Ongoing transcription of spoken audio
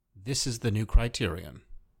This is the new Criterion.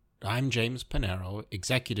 I'm James Panero,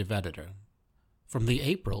 Executive Editor. From the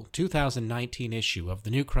April 2019 issue of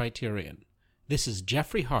the new Criterion, this is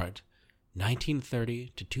Jeffrey Hart,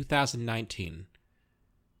 1930 to 2019.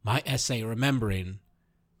 My essay remembering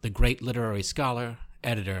the great literary scholar,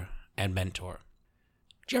 editor, and mentor.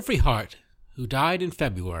 Jeffrey Hart, who died in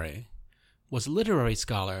February, was a literary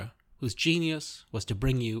scholar whose genius was to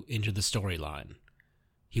bring you into the storyline.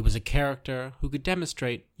 He was a character who could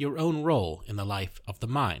demonstrate your own role in the life of the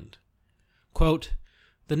mind. Quote,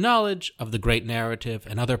 "The knowledge of the great narrative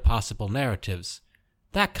and other possible narratives,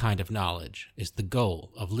 that kind of knowledge is the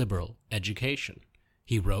goal of liberal education,"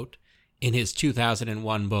 he wrote in his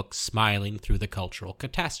 2001 book, Smiling Through the Cultural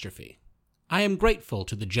Catastrophe. I am grateful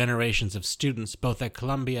to the generations of students both at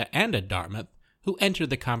Columbia and at Dartmouth who entered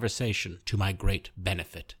the conversation to my great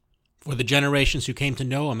benefit. For the generations who came to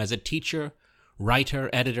know him as a teacher, writer,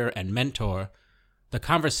 editor, and mentor, the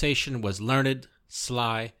conversation was learned,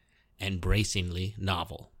 sly, and bracingly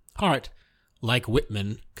novel. Hart, like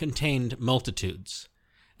Whitman, contained multitudes.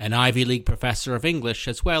 An Ivy League professor of English,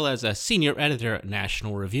 as well as a senior editor at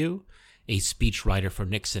National Review, a speechwriter for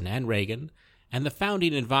Nixon and Reagan, and the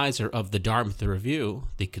founding advisor of the Dartmouth Review,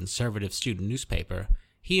 the conservative student newspaper,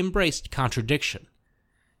 he embraced contradiction.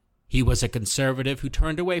 He was a conservative who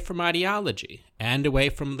turned away from ideology and away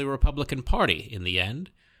from the Republican Party, in the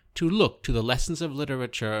end, to look to the lessons of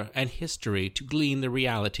literature and history to glean the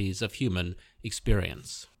realities of human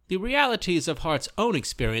experience. The realities of Hart's own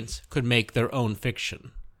experience could make their own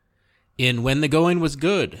fiction. In When the Going Was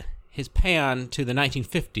Good, his paean to the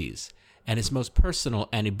 1950s, and his most personal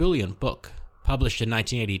and ebullient book, published in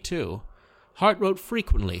 1982, Hart wrote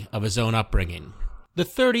frequently of his own upbringing. The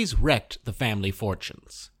 30s wrecked the family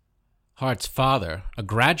fortunes. Hart's father, a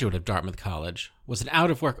graduate of Dartmouth College, was an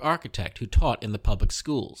out-of-work architect who taught in the public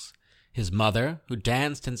schools. His mother, who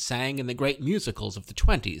danced and sang in the great musicals of the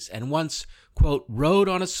 20s and once, quote, rode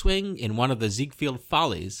on a swing in one of the Ziegfeld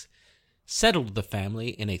Follies, settled the family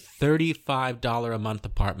in a $35 a month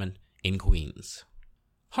apartment in Queens.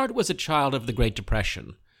 Hart was a child of the Great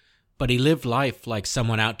Depression, but he lived life like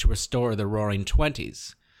someone out to restore the Roaring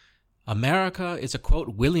Twenties. America is a, quote,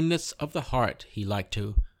 willingness of the heart, he liked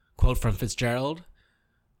to quote from Fitzgerald.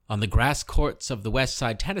 On the grass courts of the West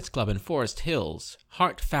Side Tennis Club in Forest Hills,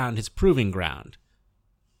 Hart found his proving ground.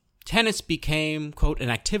 Tennis became, quote,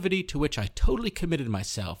 an activity to which I totally committed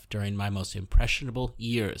myself during my most impressionable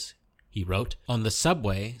years, he wrote. On the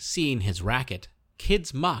subway, seeing his racket,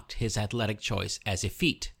 kids mocked his athletic choice as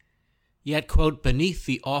effete. Yet, quote, beneath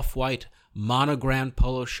the off-white monogrammed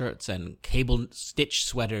polo shirts and cable-stitch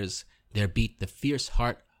sweaters, there beat the fierce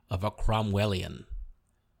heart of a Cromwellian.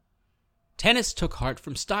 Tennis took Hart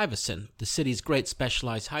from Stuyvesant, the city's great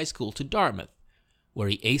specialized high school, to Dartmouth, where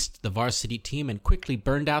he aced the varsity team and quickly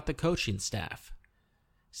burned out the coaching staff.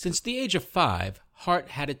 Since the age of 5, Hart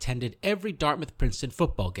had attended every Dartmouth-Princeton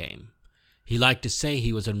football game. He liked to say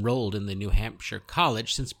he was enrolled in the New Hampshire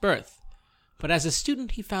College since birth, but as a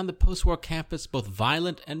student he found the post-war campus both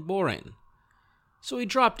violent and boring. So he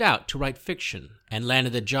dropped out to write fiction and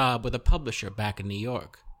landed a job with a publisher back in New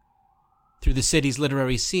York. Through the city's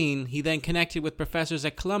literary scene, he then connected with professors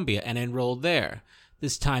at Columbia and enrolled there,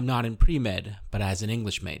 this time not in pre-med, but as an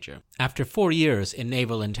English major. After 4 years in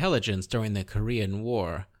naval intelligence during the Korean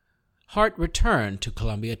War, Hart returned to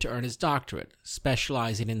Columbia to earn his doctorate,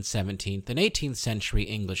 specializing in 17th and 18th century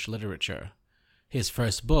English literature. His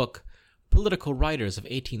first book, Political Writers of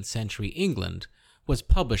 18th Century England, was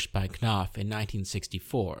published by Knopf in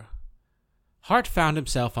 1964. Hart found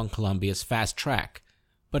himself on Columbia's fast track,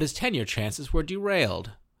 but his tenure chances were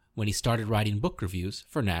derailed when he started writing book reviews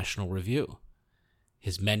for National Review.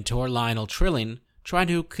 His mentor, Lionel Trilling, tried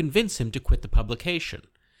to convince him to quit the publication.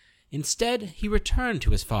 Instead, he returned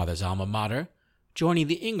to his father's alma mater, joining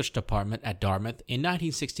the English department at Dartmouth in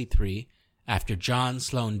 1963 after John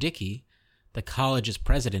Sloan Dickey, the college's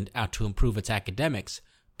president out to improve its academics,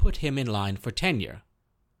 put him in line for tenure.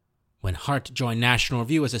 When Hart joined National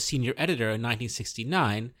Review as a senior editor in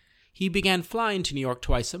 1969, he began flying to New York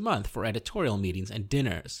twice a month for editorial meetings and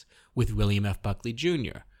dinners with William F. Buckley,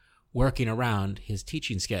 Jr., working around his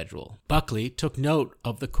teaching schedule. Buckley took note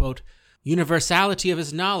of the, quote, universality of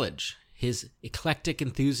his knowledge, his eclectic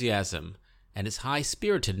enthusiasm, and his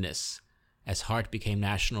high-spiritedness, as Hart became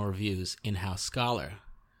National Review's in-house scholar.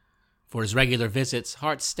 For his regular visits,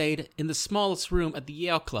 Hart stayed in the smallest room at the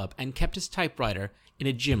Yale Club and kept his typewriter in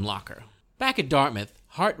a gym locker. Back at Dartmouth,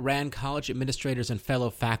 Hart ran college administrators and fellow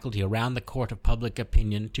faculty around the court of public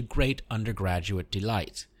opinion to great undergraduate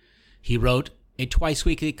delight. He wrote a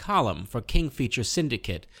twice-weekly column for King Feature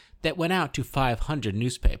Syndicate that went out to 500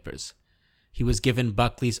 newspapers. He was given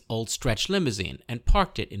Buckley's old stretch limousine and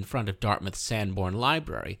parked it in front of Dartmouth's Sanborn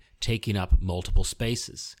Library, taking up multiple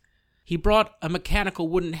spaces. He brought a mechanical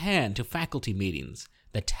wooden hand to faculty meetings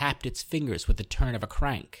that tapped its fingers with the turn of a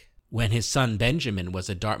crank. When his son Benjamin was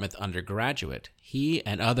a Dartmouth undergraduate, he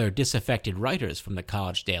and other disaffected writers from the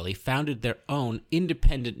college daily founded their own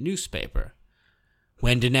independent newspaper.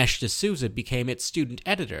 When Dinesh D'Souza became its student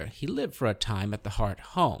editor, he lived for a time at the Hart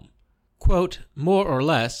home. Quote, "More or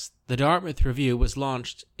less, the Dartmouth Review was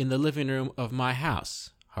launched in the living room of my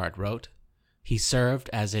house," Hart wrote. He served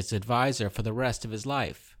as its advisor for the rest of his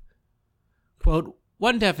life. Quote,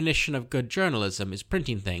 "One definition of good journalism is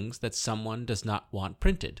printing things that someone does not want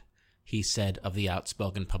printed," he said of the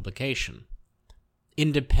outspoken publication.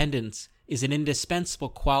 Independence is an indispensable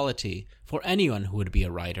quality for anyone who would be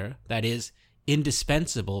a writer, that is,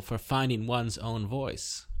 indispensable for finding one's own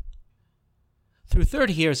voice. Through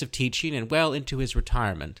 30 years of teaching and well into his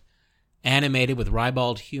retirement, animated with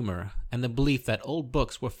ribald humor and the belief that old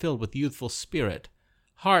books were filled with youthful spirit,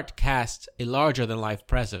 Hart cast a larger-than-life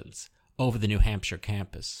presence over the New Hampshire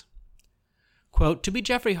campus. Quote, "To be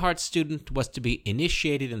Jeffrey Hart's student was to be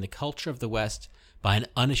initiated in the culture of the West by an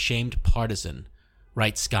unashamed partisan,"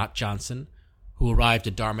 writes Scott Johnson, who arrived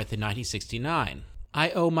at Dartmouth in 1969.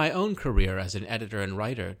 "I owe my own career as an editor and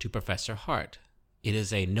writer to Professor Hart. It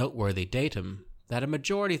is a noteworthy datum that a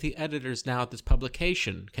majority of the editors now at this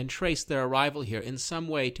publication can trace their arrival here in some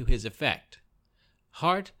way to his effect.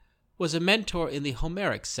 Hart was a mentor in the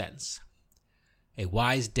Homeric sense, a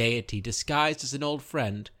wise deity disguised as an old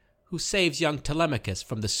friend who saves young Telemachus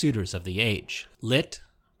from the suitors of the age. Lit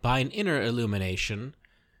by an inner illumination,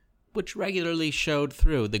 which regularly showed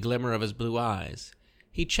through the glimmer of his blue eyes,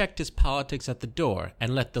 he checked his politics at the door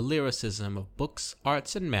and let the lyricism of books,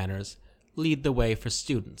 arts, and manners lead the way for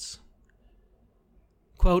students."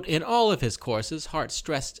 Quote, "In all of his courses, Hart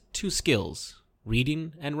stressed two skills,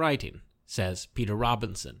 reading and writing," says Peter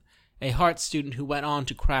Robinson, a Hart student who went on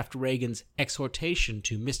to craft Reagan's exhortation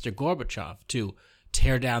to Mr. Gorbachev to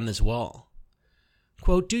tear down this wall.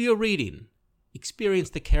 Quote, "Do your reading,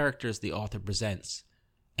 experience the characters the author presents,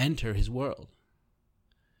 enter his world."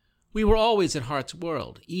 We were always in Hart's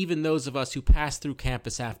world, even those of us who passed through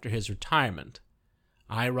campus after his retirement.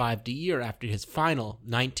 I arrived a year after his final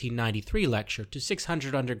 1993 lecture to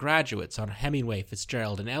 600 undergraduates on Hemingway,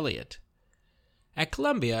 Fitzgerald, and Eliot. At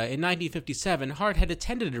Columbia in 1957, Hart had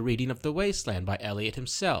attended a reading of The Wasteland by Eliot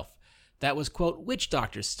himself that was, quote, "witch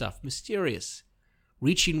doctor stuff, mysterious,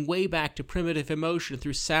 reaching way back to primitive emotion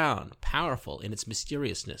through sound, powerful in its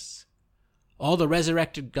mysteriousness. All the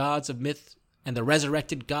resurrected gods of myth and the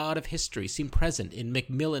resurrected god of history seem present in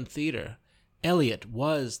Macmillan Theater. Eliot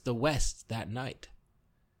was the West that night."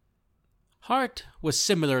 Hart was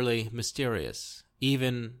similarly mysterious,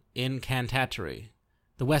 even incantatory,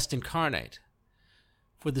 the West incarnate.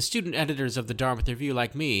 For the student editors of the Dartmouth Review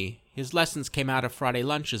like me, his lessons came out of Friday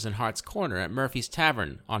lunches in Hart's Corner at Murphy's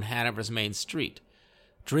Tavern on Hanover's Main Street,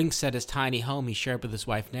 drinks at his tiny home he shared with his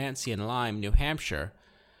wife Nancy in Lyme, New Hampshire,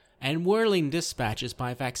 and whirling dispatches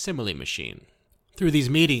by facsimile machine. Through these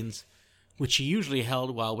meetings, which he usually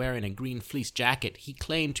held while wearing a green fleece jacket he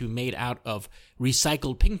claimed to be made out of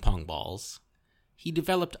recycled ping-pong balls, he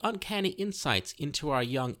developed uncanny insights into our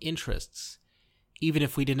young interests, even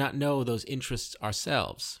if we did not know those interests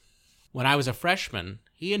ourselves. When I was a freshman,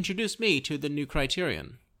 he introduced me to the new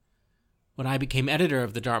Criterion. When I became editor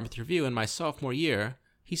of the Dartmouth Review in my sophomore year,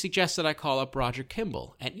 he suggested I call up Roger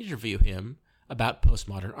Kimball and interview him about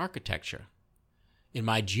postmodern architecture. In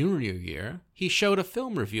my junior year, he showed a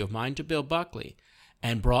film review of mine to Bill Buckley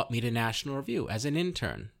and brought me to National Review as an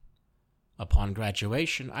intern. Upon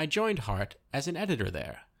graduation, I joined Hart as an editor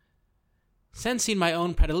there. Sensing my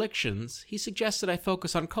own predilections, he suggested I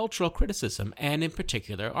focus on cultural criticism and, in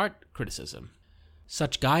particular, art criticism.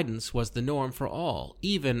 Such guidance was the norm for all,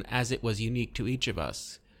 even as it was unique to each of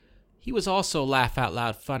us. He was also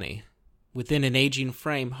laugh-out-loud funny. Within an aging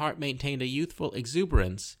frame, Hart maintained a youthful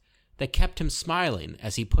exuberance that kept him smiling,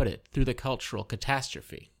 as he put it, through the cultural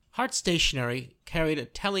catastrophe. Hart's stationery carried a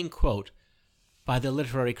telling quote by the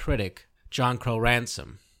literary critic John Crow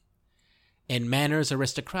Ransom. "In manners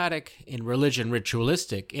aristocratic, in religion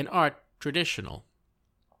ritualistic, in art traditional."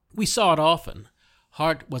 We saw it often.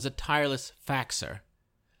 Hart was a tireless faxer.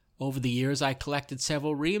 Over the years I collected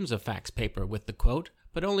several reams of fax paper with the quote,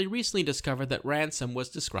 but only recently discovered that Ransom was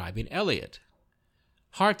describing Eliot.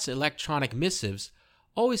 Hart's electronic missives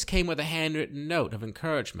always came with a handwritten note of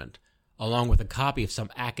encouragement, along with a copy of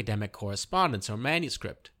some academic correspondence or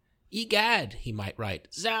manuscript. "Egad," he might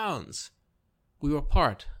write, "zounds." We were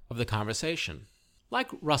part of the conversation. Like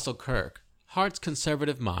Russell Kirk, Hart's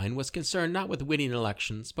conservative mind was concerned not with winning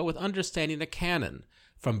elections, but with understanding the canon,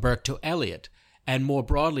 from Burke to Eliot, and more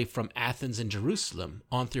broadly from Athens and Jerusalem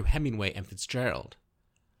on through Hemingway and Fitzgerald.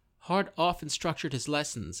 Hart often structured his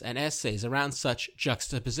lessons and essays around such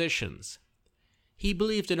juxtapositions. He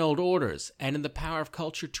believed in old orders and in the power of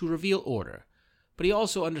culture to reveal order, but he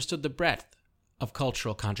also understood the breadth of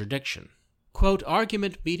cultural contradiction. Quote,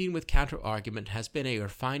 "Argument meeting with counter-argument has been a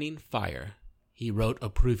refining fire," he wrote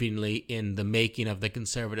approvingly in The Making of the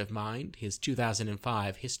Conservative Mind, his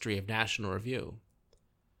 2005 History of National Review.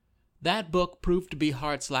 That book proved to be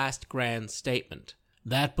Hart's last grand statement.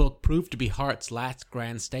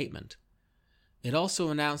 It also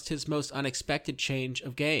announced his most unexpected change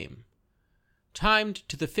of game. Timed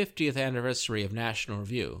to the 50th anniversary of National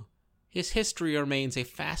Review, his history remains a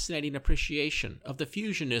fascinating appreciation of the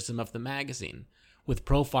fusionism of the magazine, with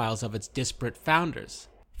profiles of its disparate founders,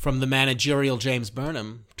 from the managerial James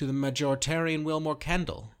Burnham to the majoritarian Wilmore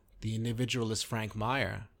Kendall, the individualist Frank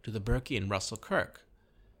Meyer to the Burkean Russell Kirk.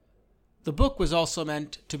 The book was also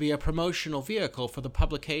meant to be a promotional vehicle for the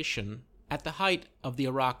publication at the height of the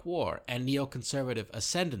Iraq War and neoconservative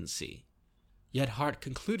ascendancy. Yet Hart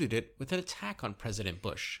concluded it with an attack on President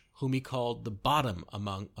Bush, whom he called the bottom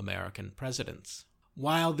among American presidents.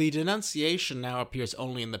 While the denunciation now appears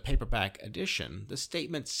only in the paperback edition, the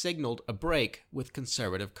statement signaled a break with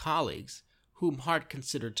conservative colleagues, whom Hart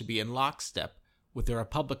considered to be in lockstep with the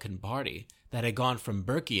Republican Party that had gone from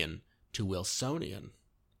Burkean to Wilsonian.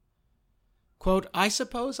 Quote, "I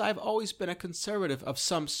suppose I've always been a conservative of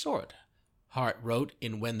some sort," Hart wrote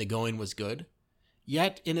in When the Going Was Good.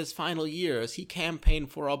 Yet in his final years he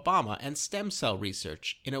campaigned for Obama and stem cell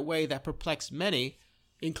research in a way that perplexed many,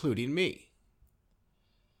 including me.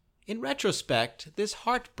 In retrospect, this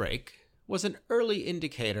heartbreak was an early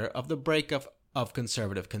indicator of the breakup of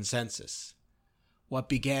conservative consensus. What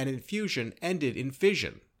began in fusion ended in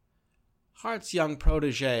fission. Hart's young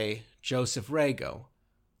protege, Joseph Rago,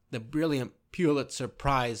 the brilliant Pulitzer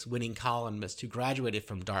Prize-winning columnist who graduated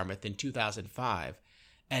from Dartmouth in 2005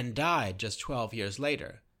 and died just 12 years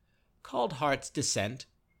later, called Hart's dissent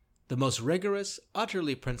the most rigorous,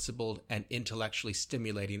 utterly principled, and intellectually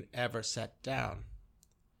stimulating ever set down.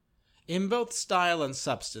 In both style and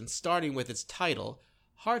substance, starting with its title,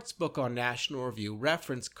 Hart's book on National Review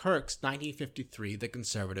referenced Kirk's 1953 The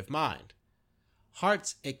Conservative Mind.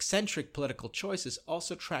 Hart's eccentric political choices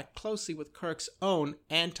also tracked closely with Kirk's own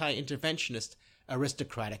anti-interventionist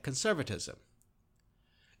aristocratic conservatism.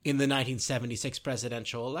 In the 1976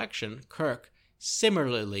 presidential election, Kirk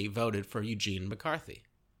similarly voted for Eugene McCarthy.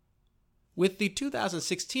 With the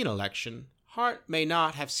 2016 election, Hart may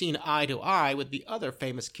not have seen eye to eye with the other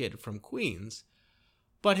famous kid from Queens,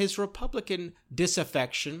 but his Republican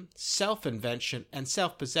disaffection, self-invention, and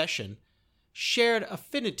self-possession shared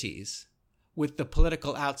affinities with the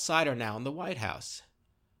political outsider now in the White House.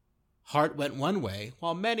 Hart went one way,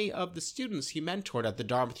 while many of the students he mentored at the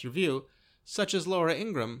Dartmouth Review, such as Laura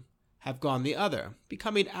Ingraham, have gone the other,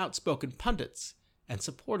 becoming outspoken pundits and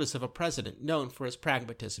supporters of a president known for his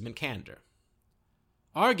pragmatism and candor.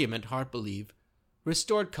 Argument, Hart believed,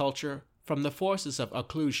 restored culture from the forces of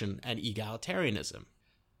occlusion and egalitarianism.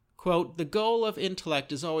 Quote, "The goal of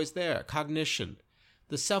intellect is always there, cognition,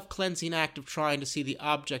 the self-cleansing act of trying to see the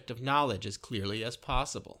object of knowledge as clearly as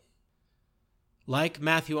possible." Like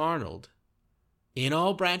Matthew Arnold, in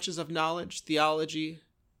all branches of knowledge, theology,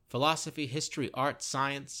 philosophy, history, art,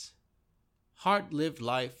 science, Hart lived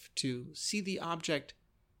life to see the object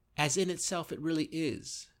as in itself it really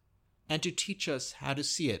is, and to teach us how to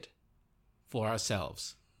see it for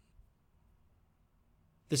ourselves.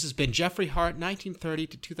 This has been Jeffrey Hart, 1930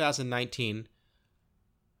 to 2019,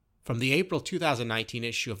 from the April 2019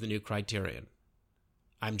 issue of the New Criterion.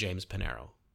 I'm James Panero.